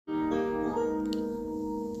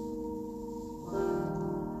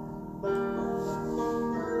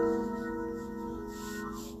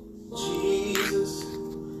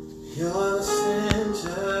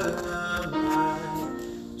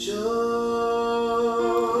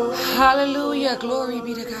Hallelujah. Glory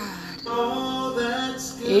be to God.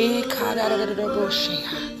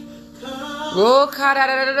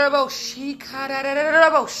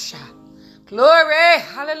 Glory.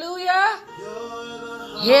 Hallelujah.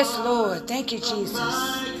 Yes, Lord. Thank you,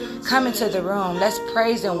 Jesus. Come into the room. Let's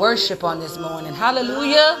praise and worship on this morning.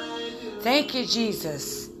 Hallelujah. Thank you,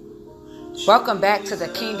 Jesus. Welcome back to the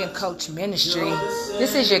Kingdom Coach Ministry.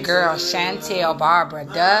 This is your girl, Chantel Barbara,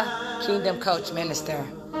 the Kingdom Coach Minister.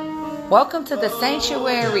 Welcome to the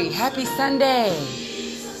sanctuary. Happy Sunday.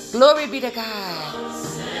 Glory be to God.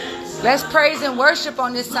 Let's praise and worship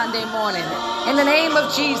on this Sunday morning. In the name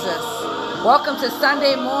of Jesus. Welcome to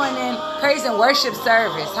Sunday morning praise and worship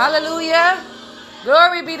service. Hallelujah.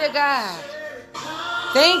 Glory be to God.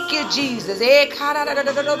 Thank you, Jesus.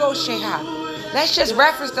 Let's just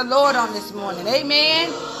reference the Lord on this morning.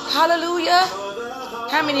 Amen. Hallelujah.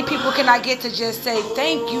 How many people can I get to just say,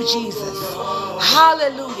 thank you, Jesus?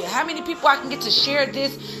 Hallelujah. How many people I can get to share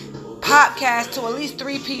this podcast to at least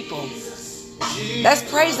 3 people? Let's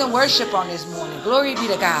praise and worship on this morning. Glory be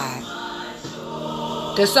to God.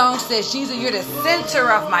 The song says, Jesus, you're the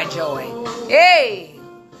center of my joy. Hey.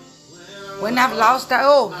 When I've lost that,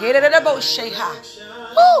 woo.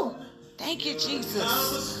 Thank you,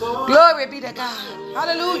 Jesus. Glory be to God.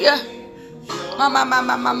 Hallelujah. Mama.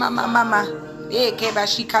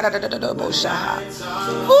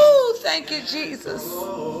 Woo, thank you, Jesus.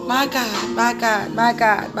 My God, my God, my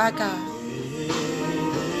God, my God.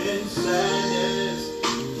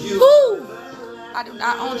 Woo. I do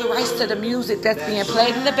not own the rights to the music that's being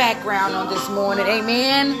played in the background on this morning.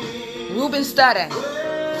 Amen. Ruben Studden,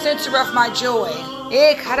 center of my joy.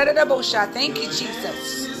 Thank you,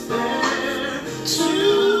 Jesus.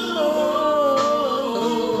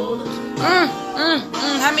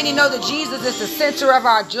 How many know that Jesus is the center of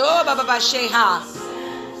our joy?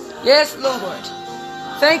 Yes, Lord.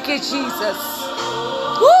 Thank you, Jesus.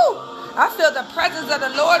 Woo! I feel the presence of the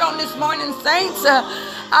Lord on this morning, saints.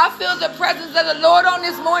 I feel the presence of the Lord on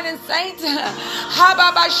this morning, saints.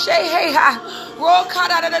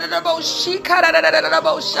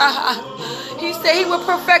 He said he will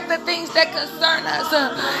perfect the things that concern us.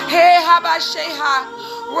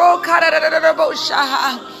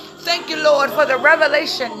 Thank you, Lord, for the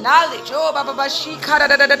revelation knowledge.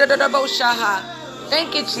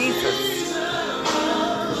 Thank you, Jesus.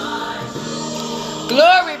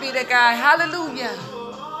 Glory be to God. Hallelujah.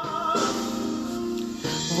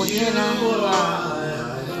 When I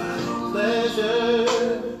pleasure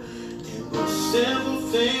in the simple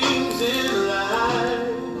things in life,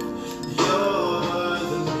 you're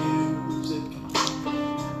the music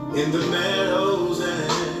in the meadows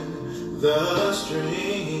and the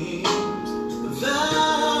streams, the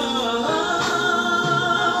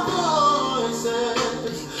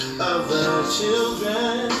voices of the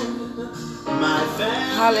children.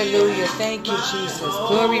 Hallelujah. Thank you, Jesus.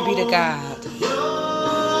 Glory be to God. You're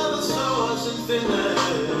the source and finish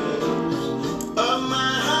of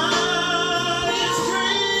my highest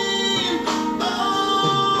dream. Oh,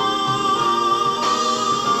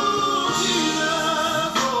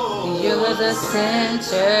 Jesus. You're the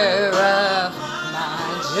center of my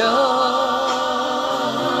joy.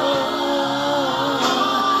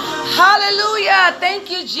 Hallelujah. Thank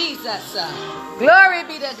you, Jesus. Glory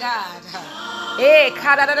be to God.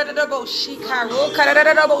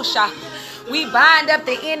 We bind up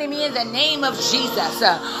the enemy in the name of Jesus.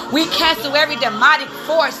 We cancel every demonic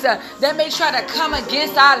force that may try to come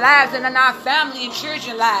against our lives and in our family and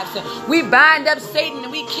children lives. We bind up Satan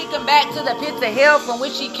and we kick him back to the pits of hell from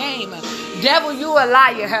which he came. Devil, you a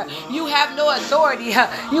liar. You have no authority.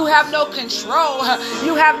 You have no control.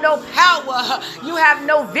 You have no power. You have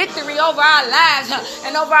no victory over our lives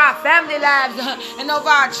and over our family lives and over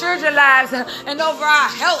our children lives and over our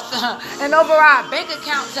health and over our bank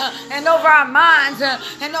accounts and over our minds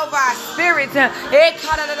and over our spirits.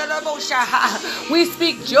 We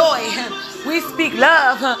speak joy. We speak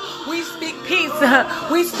love. We speak peace.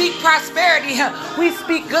 We speak prosperity. We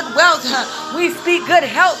speak good wealth. We speak good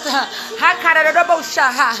health.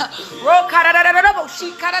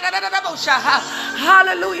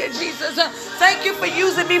 Hallelujah, Jesus. Thank you for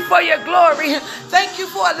using me for your glory. Thank you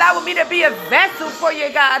for allowing me to be a vessel for you,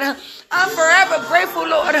 God. I'm forever grateful,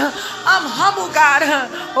 Lord. I'm humble, God.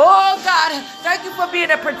 Oh, God, thank you for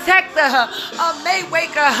being a protector, a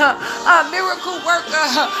maywaker, a miracle worker,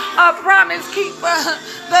 a promise keeper,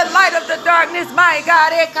 the light of the darkness, my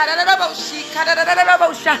God.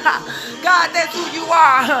 God, that's who you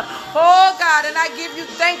are. Oh, God, and I give you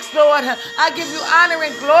thanks, Lord. I give you honor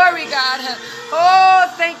and glory, God.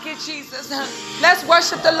 Oh, thank you, Jesus. Let's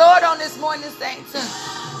worship the Lord on this morning, saints.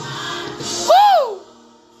 Woo!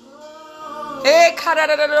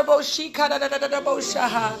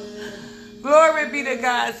 Glory be to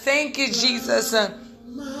God. Thank you, Jesus.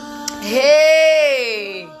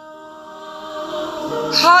 Hey.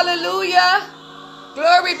 Hallelujah.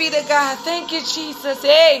 Glory be to God. Thank you, Jesus.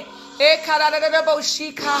 Hey. Thank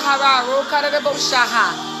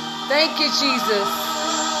you, Jesus.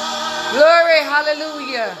 Glory.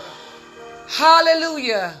 Hallelujah.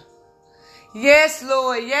 Hallelujah. Yes,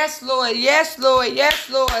 Lord. Yes, Lord. Yes, Lord. Yes,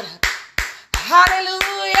 Lord.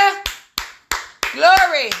 Hallelujah.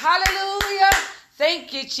 Glory. Hallelujah.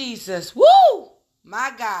 Thank you, Jesus. Woo.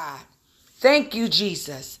 My God. Thank you,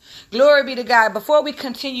 Jesus. Glory be to God. Before we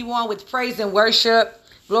continue on with praise and worship,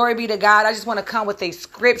 glory be to God, I just want to come with a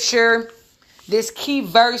scripture, this key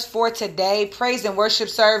verse for today, praise and worship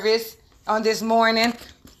service on this morning.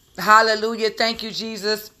 Hallelujah. Thank you,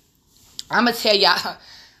 Jesus. I'm going to tell y'all,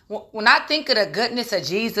 when I think of the goodness of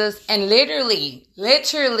Jesus, and literally,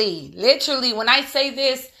 when I say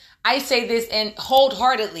this and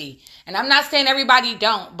wholeheartedly. And I'm not saying everybody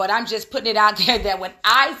don't, but I'm just putting it out there that when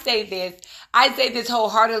I say this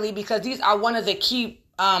wholeheartedly, because these are one of the key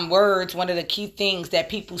words, one of the key things that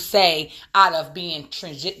people say out of being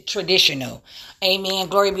traditional. Amen.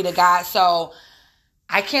 Glory be to God. So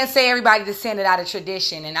I can't say everybody to send it out of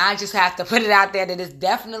tradition. And I just have to put it out there that it's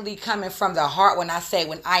definitely coming from the heart when I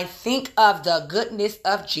think of the goodness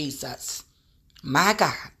of Jesus. My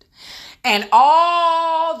God. And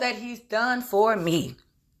all that he's done for me.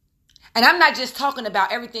 And I'm not just talking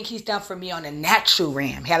about everything he's done for me on the natural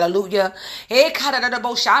realm. Hallelujah.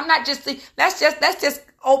 I'm not just,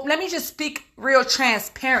 let me just speak real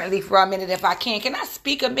transparently for a minute if I can. Can I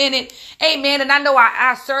speak a minute? Amen. And I know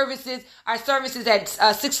our services at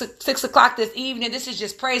 6 o'clock this evening. This is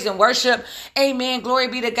just praise and worship. Amen. Glory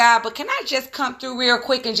be to God. But can I just come through real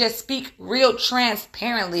quick and just speak real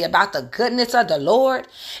transparently about the goodness of the Lord?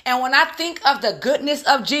 And when I think of the goodness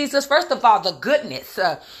of Jesus, first of all, the goodness.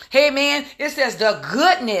 Amen. It says the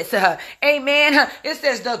goodness. Amen. It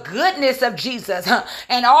says the goodness of Jesus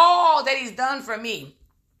and all that he's done for me.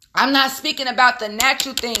 I'm not speaking about the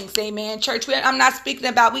natural things, amen, church. I'm not speaking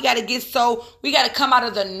about we got to come out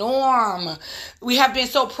of the norm. We have been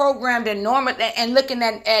so programmed and normal and looking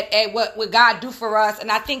at what God do for us.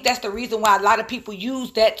 And I think that's the reason why a lot of people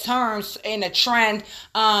use that terms in a trend,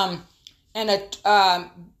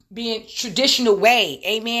 being traditional way.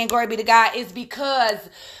 Amen. Glory be to God. It's because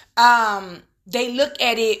they look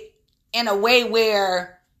at it in a way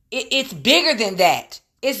where it's bigger than that.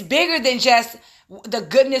 It's bigger than just the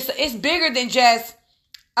goodness. It's bigger than just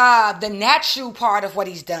the natural part of what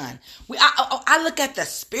he's done. I look at the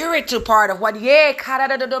spiritual part of what. I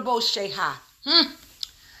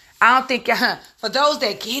don't think for those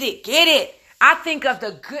that get it. I think of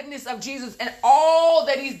the goodness of Jesus and all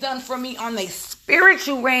that he's done for me on the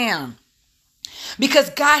spiritual realm. Because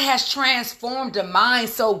God has transformed the mind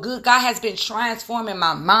so good. God has been transforming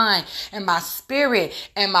my mind and my spirit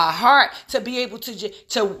and my heart to be able to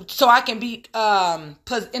so I can be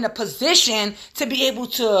in a position to be able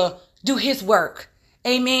to do his work.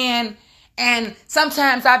 Amen. And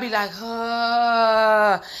sometimes I'll be like,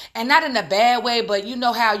 and not in a bad way, but you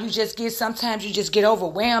know how sometimes you just get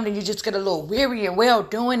overwhelmed and you just get a little weary and well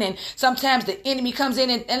doing. And sometimes the enemy comes in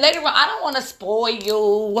and later on, I don't want to spoil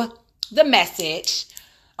you the message,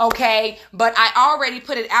 okay? But I already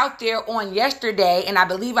put it out there on yesterday, and I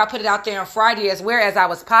believe I put it out there on Friday as well as I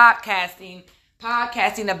was podcasting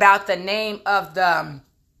about the name of the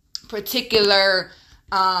particular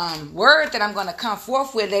word that I'm going to come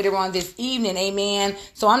forth with later on this evening, amen?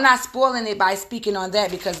 So I'm not spoiling it by speaking on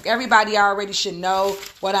that because everybody already should know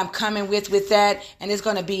what I'm coming with that, and it's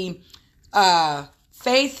going to be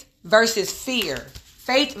faith versus fear.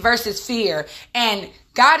 Faith versus fear. And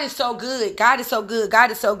God is so good. God is so good.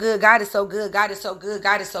 God is so good. God is so good. God is so good.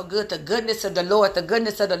 God is so good. The goodness of the Lord. The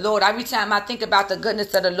goodness of the Lord. Every time I think about the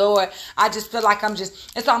goodness of the Lord, I just feel like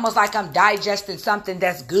it's almost like I'm digesting something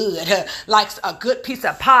that's good. Like a good piece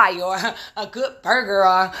of pie or a good burger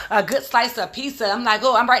or a good slice of pizza. I'm like,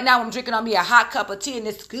 I'm drinking on me a hot cup of tea and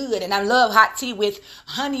it's good. And I love hot tea with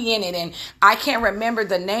honey in it. And I can't remember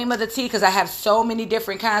the name of the tea because I have so many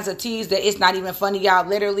different kinds of teas that it's not even funny, y'all,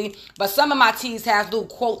 literally. But some of my teas have little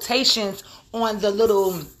quotations on the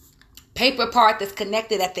little paper part that's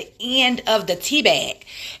connected at the end of the tea bag.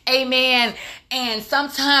 Amen. And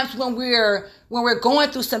sometimes when we're going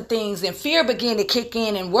through some things and fear begin to kick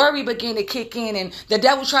in and worry begin to kick in and the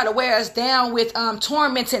devil try to wear us down with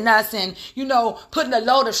tormenting us and, putting a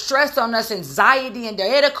load of stress on us, anxiety and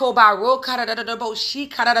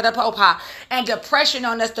depression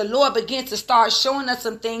on us, the Lord begins to start showing us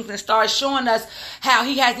some things and start showing us how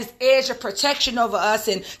he has this edge of protection over us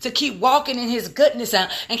and to keep walking in his goodness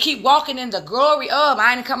and keep walking in the glory of.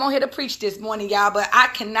 I didn't come on here to preach this morning, y'all, but I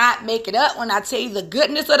cannot make it up when I tell you the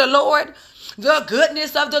goodness of the Lord. The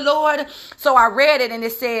goodness of the Lord. So I read it and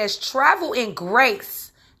it says, travel in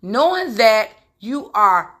grace, knowing that you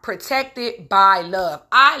are protected by love.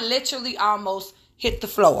 I literally almost hit the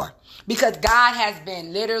floor because God has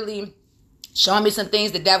been literally showing me some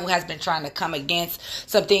things the devil has been trying to come against,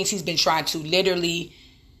 some things he's been trying to literally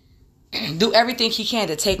do everything he can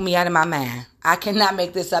to take me out of my mind. I cannot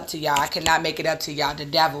make this up to y'all. I cannot make it up to y'all. The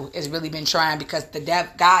devil has really been trying because the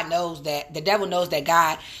devil knows that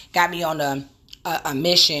God got me on a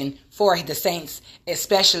mission for the saints,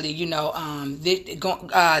 especially,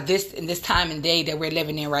 this in this time and day that we're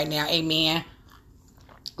living in right now. Amen.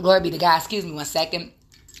 Glory be to God. Excuse me 1 second.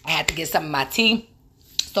 I had to get some of my tea.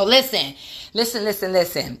 So listen.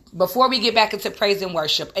 Before we get back into praise and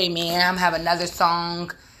worship, amen, I'm have another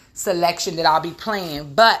song selection that I'll be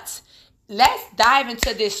playing, but let's dive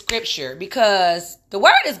into this scripture because the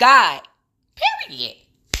word is God, period.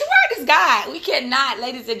 The word is God. We cannot,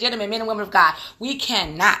 ladies and gentlemen, men and women of God, we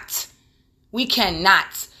cannot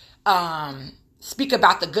speak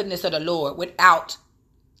about the goodness of the Lord without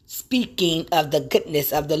speaking of the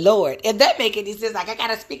goodness of the Lord. If that make any sense, like I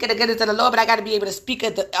gotta speak of the goodness of the Lord, but I gotta be able to speak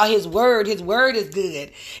of his word. His word is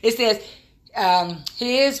good. It says,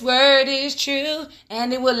 his word is true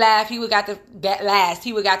and it will laugh. He will got the last.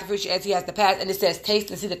 He will got the future as he has the past. And it says,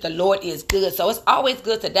 taste and see that the Lord is good. So it's always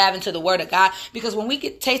good to dive into the word of God because when we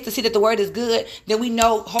get taste to see that the word is good, then we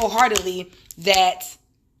know wholeheartedly that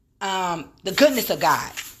the goodness of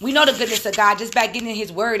God. We know the goodness of God just by getting in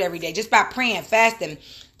his word every day, just by praying, fasting,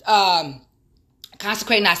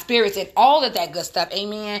 consecrating our spirits and all of that good stuff.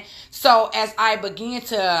 Amen. So as I begin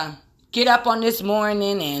to get up on this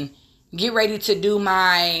morning and get ready to do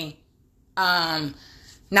my 9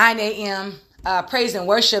 a.m. Praise and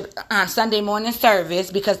worship Sunday morning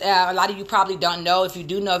service, because a lot of you probably don't know. If you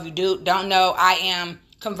do know, don't know, I am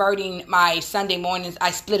converting my Sunday mornings.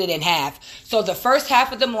 I split it in half. So the first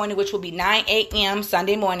half of the morning, which will be 9 a.m.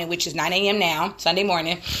 Sunday morning, which is 9 a.m. now, Sunday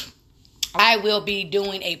morning, I will be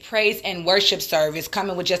doing a praise and worship service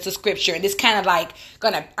coming with just a scripture. And it's kind of like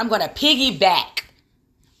I'm going to piggyback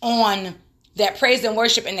on that praise and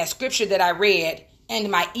worship and that scripture that I read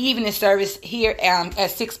and my evening service here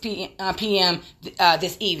at 6 p.m.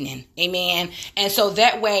 This evening. Amen. And so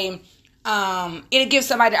that way, it'll give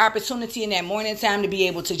somebody the opportunity in that morning time to be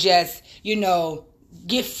able to just,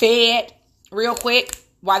 get fed real quick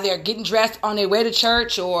while they're getting dressed on their way to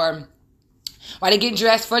church, or while they're getting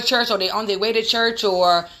dressed for church, or they're on their way to church,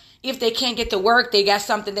 or if they can't get to work, they got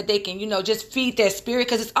something that they can, just feed their spirit.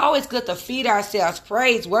 Because it's always good to feed ourselves,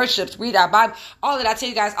 praise, worship, read our Bible. All that I tell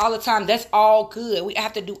you guys all the time, that's all good. We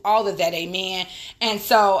have to do all of that, amen. And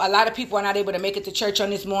so a lot of people are not able to make it to church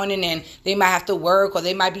on this morning, and they might have to work, or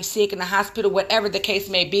they might be sick in the hospital, whatever the case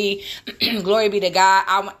may be. Glory be to God.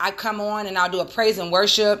 I come on and I'll do a praise and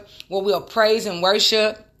worship where we'll praise and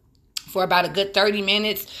worship for about a good 30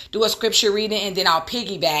 minutes, do a scripture reading, and then I'll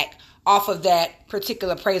piggyback off of that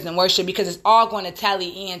particular praise and worship, because it's all going to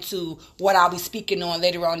tally into what I'll be speaking on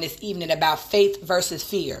later on this evening about faith versus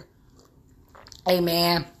fear.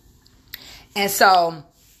 Amen. And so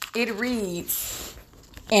it reads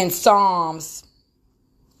in Psalms.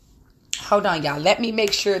 Hold on, y'all. Let me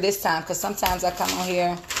make sure this time, because sometimes I come on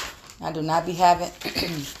here, I do not be having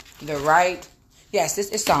the right. Yes, this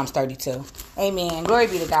is Psalms 32. Amen. Glory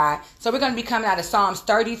be to God. So we're going to be coming out of Psalms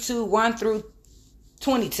 32, 1 through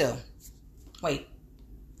 22. Wait.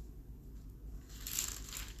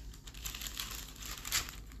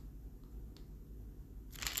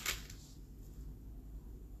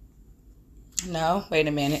 No, wait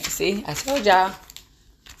a minute. See, I told y'all.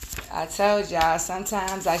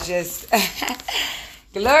 Sometimes I just,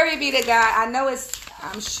 glory be to God.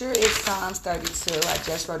 I'm sure it's Psalms 32. I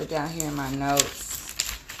just wrote it down here in my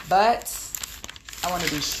notes. But I want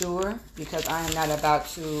to be sure, because I am not about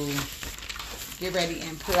to get ready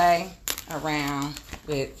and play around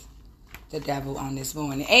with the devil on this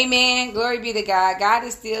morning. Amen. Glory be to God. God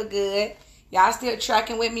is still good. Y'all still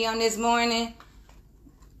tracking with me on this morning?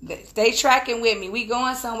 Stay tracking with me. We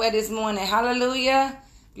going somewhere this morning. Hallelujah.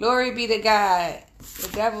 Glory be to God. The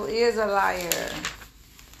devil is a liar.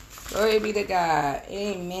 Glory be to God.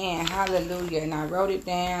 Amen. Hallelujah. And I wrote it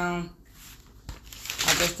down.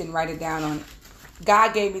 just didn't write it down on.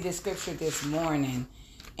 God gave me this scripture this morning.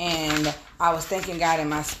 And I was thanking God in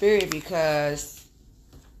my spirit because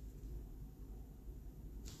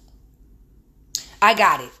I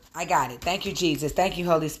got it. Thank you, Jesus. Thank you,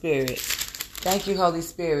 Holy Spirit. Thank you, Holy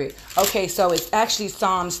Spirit. Okay, so it's actually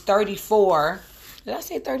Psalms 34. Did I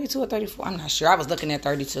say 32 or 34? I'm not sure. I was looking at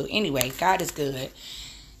 32. Anyway, God is good.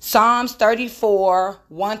 Psalms 34,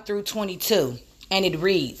 1 through 22. And it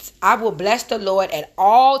reads, I will bless the Lord at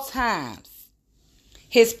all times.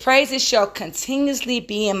 His praises shall continuously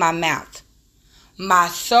be in my mouth. My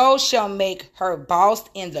soul shall make her boast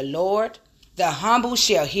in the Lord. The humble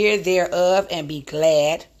shall hear thereof and be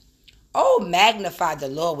glad. Oh, magnify the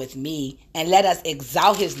Lord with me, and let us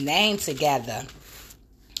exalt his name together.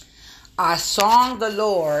 I song the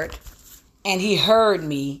Lord, and he heard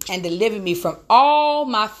me and delivered me from all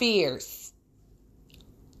my fears.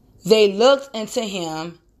 They looked into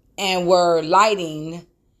him and were lighting,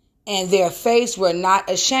 and their face were not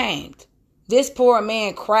ashamed. This poor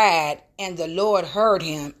man cried, and the Lord heard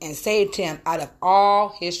him and saved him out of all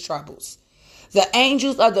his troubles. The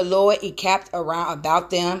angels of the Lord encamped around about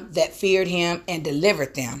them that feared him and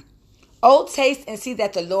delivered them. Oh, taste and see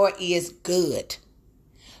that the Lord is good.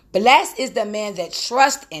 Blessed is the man that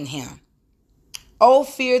trusts in him. Oh,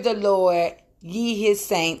 fear the Lord, ye his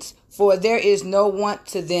saints, for there is no want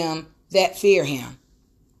to them that fear him.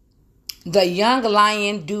 The young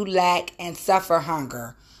lion do lack and suffer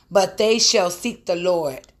hunger, but they shall seek the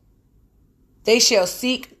Lord. They shall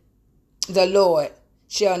seek the Lord,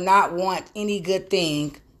 shall not want any good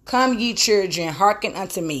thing. Come, ye children, hearken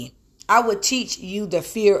unto me. I will teach you the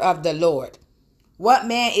fear of the Lord. What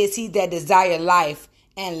man is he that desire life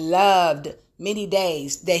and loved many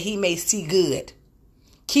days, that he may see good?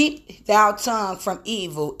 Keep thou tongue from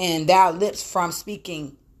evil, and thou lips from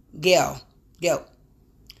speaking guilt.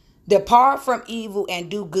 Depart from evil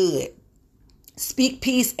and do good. Speak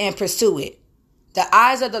peace and pursue it. The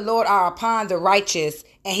eyes of the Lord are upon the righteous,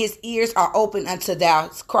 and his ears are open unto their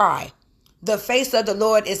cry. The face of the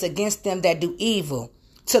Lord is against them that do evil,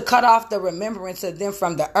 to cut off the remembrance of them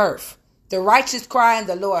from the earth. The righteous cry, and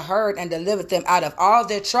the Lord heard and delivered them out of all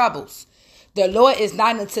their troubles. The Lord is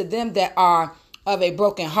nigh unto them that are of a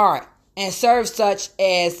broken heart, and serve such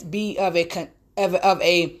as be of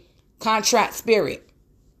a contrite spirit.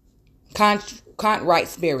 Contrite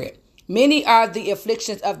spirit. Many are the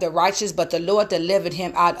afflictions of the righteous, but the Lord delivered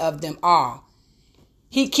him out of them all.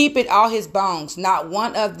 He keepeth all his bones, not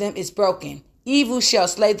one of them is broken. Evil shall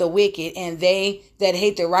slay the wicked, and they that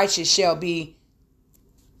hate the righteous shall be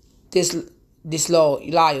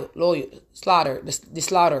slaughtered.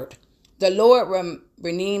 The Lord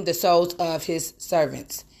redeemed the souls of his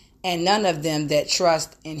servants, and none of them that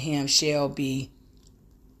trust in him shall be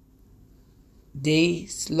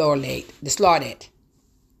slaughtered.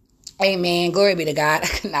 Amen. Glory be to God. I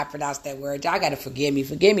could not pronounce that word. Y'all got to forgive me.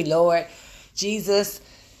 Forgive me, Lord. Jesus.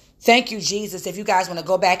 Thank you, Jesus. If you guys want to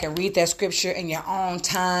go back and read that scripture in your own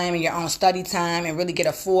time, in your own study time, and really get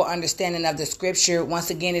a full understanding of the scripture, once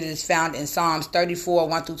again, it is found in Psalms 34,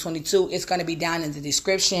 1 through 22. It's going to be down in the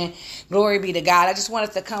description. Glory be to God. I just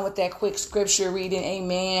wanted to come with that quick scripture reading.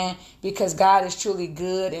 Amen. Because God is truly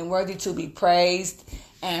good and worthy to be praised.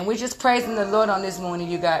 And we're just praising the Lord on this morning,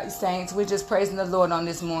 you guys, saints. We're just praising the Lord on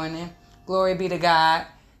this morning. Glory be to God.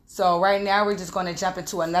 So right now, we're just going to jump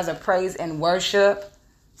into another praise and worship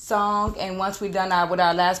song. And once we're done with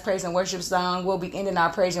our last praise and worship song, we'll be ending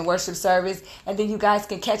our praise and worship service. And then you guys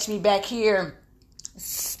can catch me back here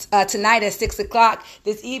tonight at 6 o'clock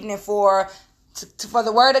this evening for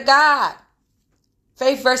the Word of God.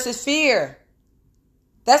 Faith versus fear.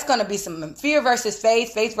 That's going to be some fear versus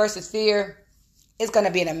faith, faith versus fear. It's going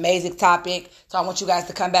to be an amazing topic. So I want you guys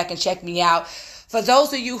to come back and check me out. For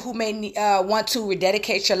those of you who may want to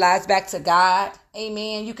rededicate your lives back to God,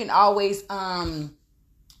 amen, you can always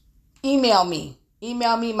email me.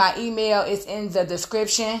 Email me. My email is in the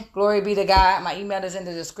description. Glory be to God. My email is in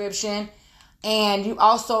the description. And you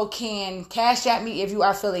also can cash at me if you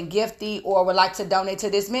are feeling gifty or would like to donate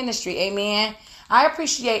to this ministry. Amen. I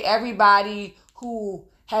appreciate everybody who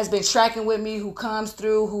has been tracking with me, who comes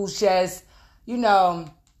through, who's just,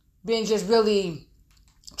 been just really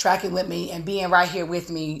tracking with me and being right here with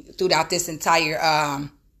me throughout this entire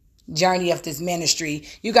journey of this ministry.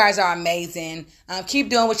 You guys are amazing. Keep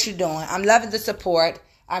doing what you're doing. I'm loving the support.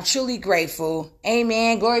 I'm truly grateful.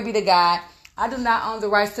 Amen. Glory be to God. I do not own the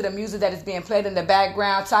rights to the music that is being played in the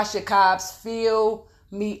background. Tasha Cobbs, Fill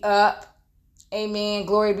Me Up. Amen.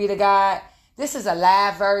 Glory be to God. This is a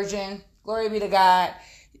live version. Glory be to God.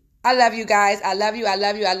 I love you guys. I love you. I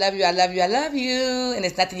love you. I love you. I love you. I love you. And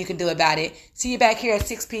there's nothing you can do about it. See you back here at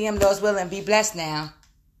 6 p.m. Lord's willing. Be blessed now.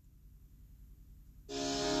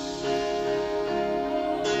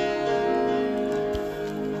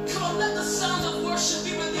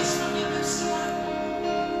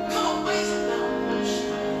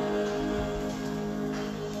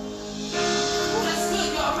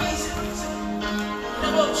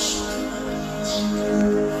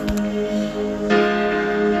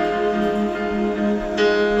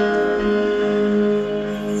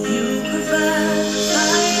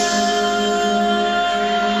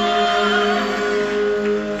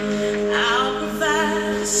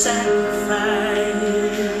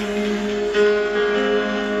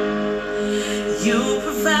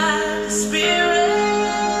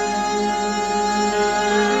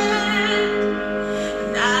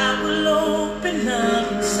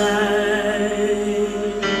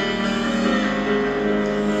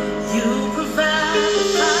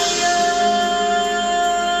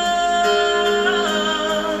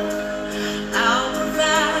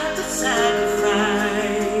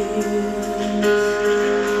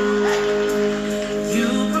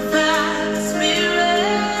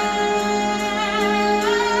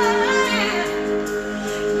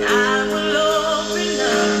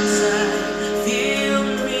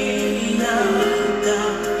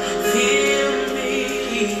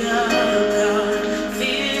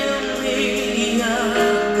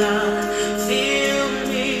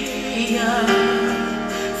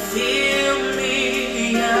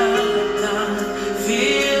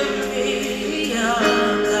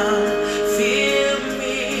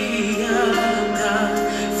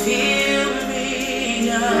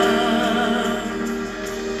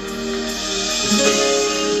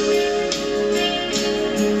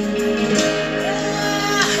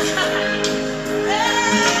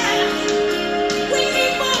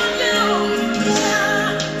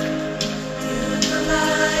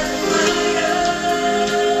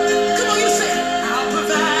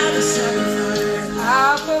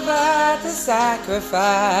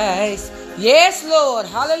 Sacrifice. Yes, Lord.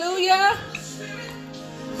 Hallelujah.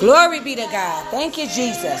 Glory be to God. Thank you,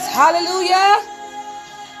 Jesus. Hallelujah.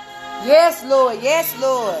 Yes, Lord. Yes,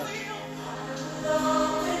 Lord.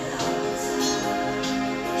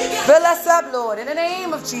 Fill us up, Lord, in the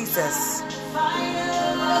name of Jesus.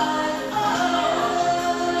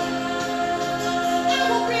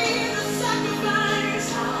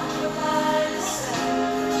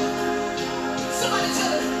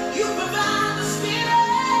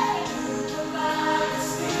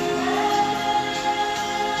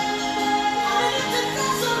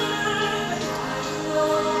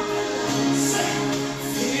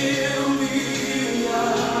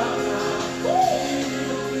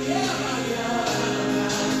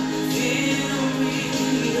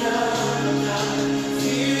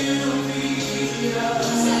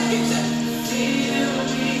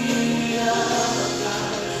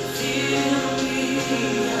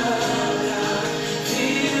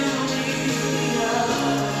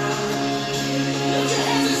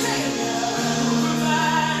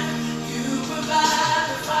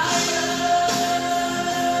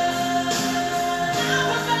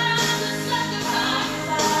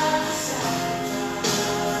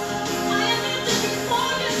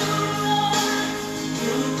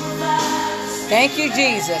 Thank you,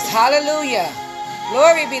 Jesus. Hallelujah.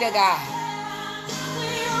 Glory be to God.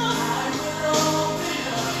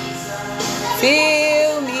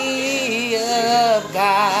 Fill me up,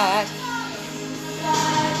 God.